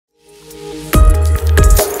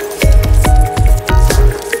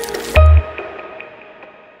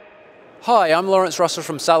Hi, I'm Laurence Russell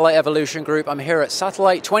from Satellite Evolution Group. I'm here at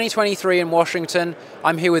Satellite 2023 in Washington.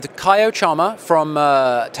 I'm here with Caio Chamma from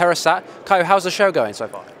Terrasat. Caio, how's the show going so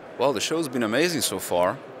far? Well, the show's been amazing so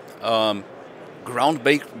far.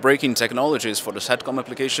 Groundbreaking technologies for the SATCOM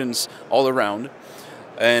applications all around.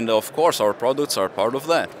 And of course, our products are part of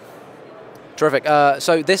that. Terrific.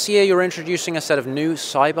 So this year you're introducing a set of new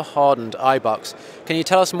cyber-hardened IBUCs. Can you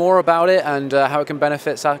tell us more about it and how it can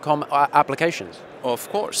benefit SATCOM applications?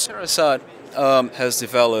 Of course, Terrasat has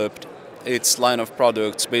developed its line of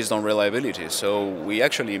products based on reliability. So we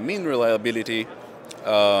actually mean reliability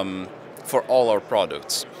for all our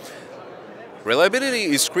products. Reliability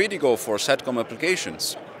is critical for SATCOM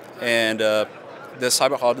applications, and the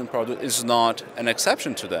cyber-hardened product is not an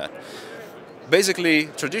exception to that. Basically,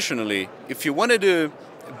 traditionally, if you wanted to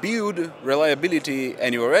build reliability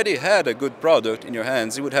and you already had a good product in your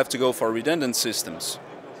hands, you would have to go for redundant systems.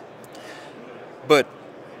 But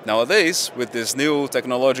nowadays, with this new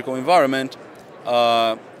technological environment,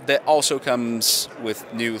 that also comes with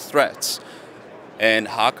new threats. And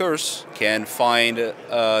hackers can find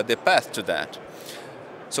the path to that.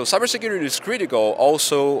 So cybersecurity is critical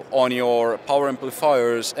also on your power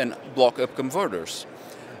amplifiers and block upconverters.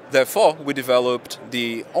 Therefore, we developed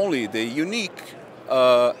the unique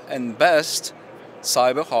and best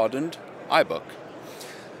cyber-hardened IBUC.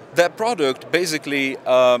 That product basically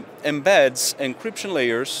embeds encryption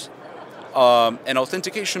layers and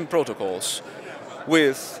authentication protocols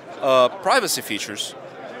with privacy features,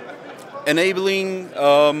 enabling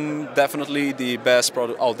definitely the best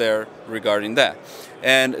product out there regarding that.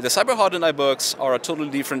 And the cyber-hardened IBUCs are a totally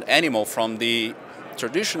different animal from the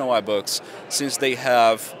traditional IBUCs, since they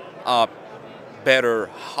have better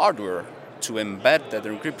hardware to embed that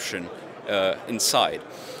encryption inside.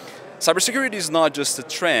 Cybersecurity is not just a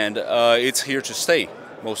trend, it's here to stay,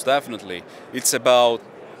 most definitely. It's about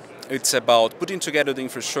putting together the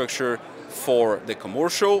infrastructure for the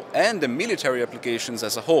commercial and the military applications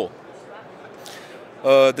as a whole.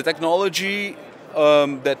 The technology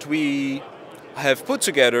that we have put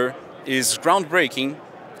together is groundbreaking,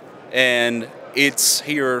 and it's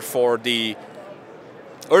here for the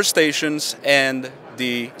Earth stations and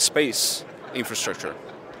the space infrastructure.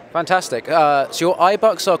 Fantastic. So your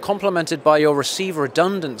IBUCs are complemented by your receive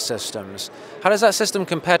redundant systems. How does that system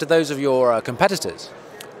compare to those of your competitors?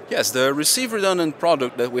 Yes, the receive redundant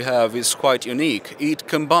product that we have is quite unique. It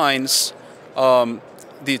combines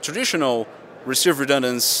the traditional receive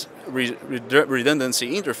redundancy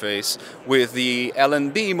interface with the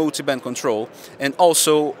LNB multiband control, and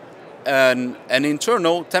also an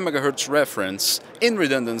internal 10 MHz reference in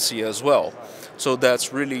redundancy as well. So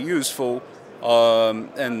that's really useful,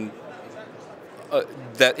 and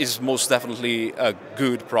that is most definitely a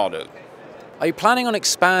good product. Are you planning on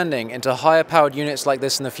expanding into higher powered units like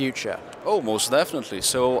this in the future? Oh, most definitely.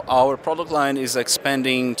 So our product line is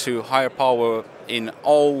expanding to higher power in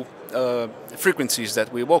all frequencies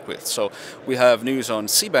that we work with. So we have news on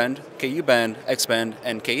C-band, Ku-band, X-band,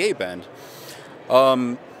 and Ka-band.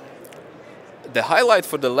 The highlight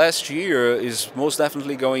for the last year is most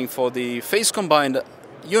definitely going for the phase combined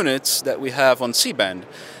units that we have on C-band.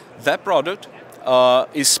 That product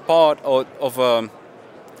is part of a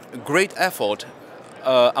great effort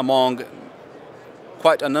among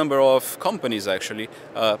quite a number of companies, actually,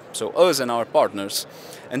 so us and our partners,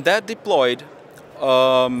 and that deployed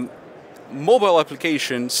mobile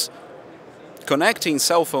applications connecting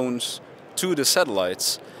cell phones to the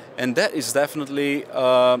satellites. And that is definitely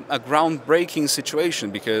a groundbreaking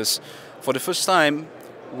situation, because for the first time,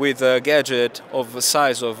 with a gadget of the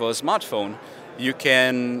size of a smartphone, you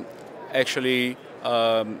can actually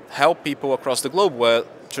help people across the globe where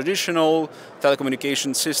traditional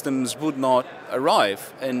telecommunication systems would not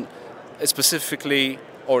arrive, and specifically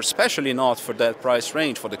or especially not for that price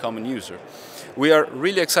range for the common user. We are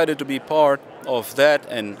really excited to be part of that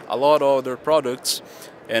and a lot of other products.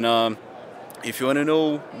 And if you want to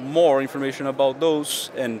know more information about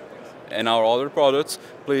those and our other products,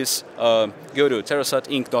 please go to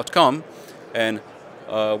terrasatinc.com, and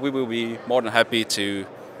we will be more than happy to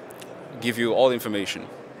give you all the information.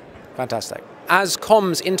 Fantastic. As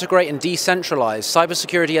comms integrate and decentralize,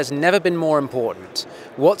 cybersecurity has never been more important.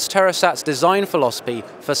 What's Terrasat's design philosophy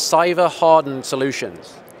for cyber-hardened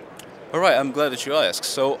solutions? All right, I'm glad that you asked.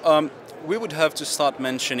 So we would have to start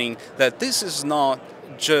mentioning that this is not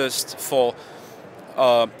just for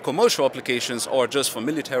commercial applications or just for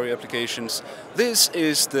military applications. This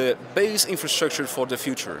is the base infrastructure for the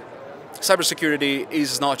future. Cybersecurity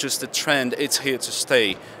is not just a trend, it's here to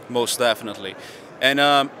stay, most definitely. And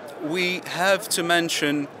we have to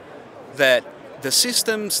mention that the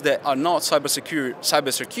systems that are not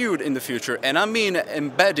cyber-secured in the future, and I mean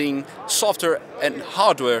embedding software and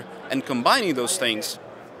hardware and combining those things,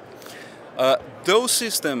 those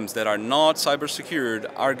systems that are not cyber-secured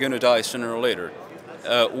are going to die sooner or later.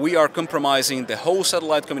 We are compromising the whole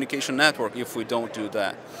satellite communication network if we don't do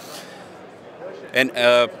that. And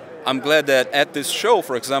I'm glad that at this show,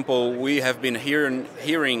 for example, we have been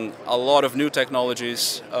hearing a lot of new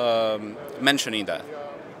technologies mentioning that.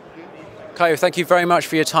 Caio, thank you very much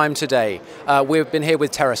for your time today. We've been here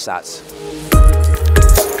with Terrasat.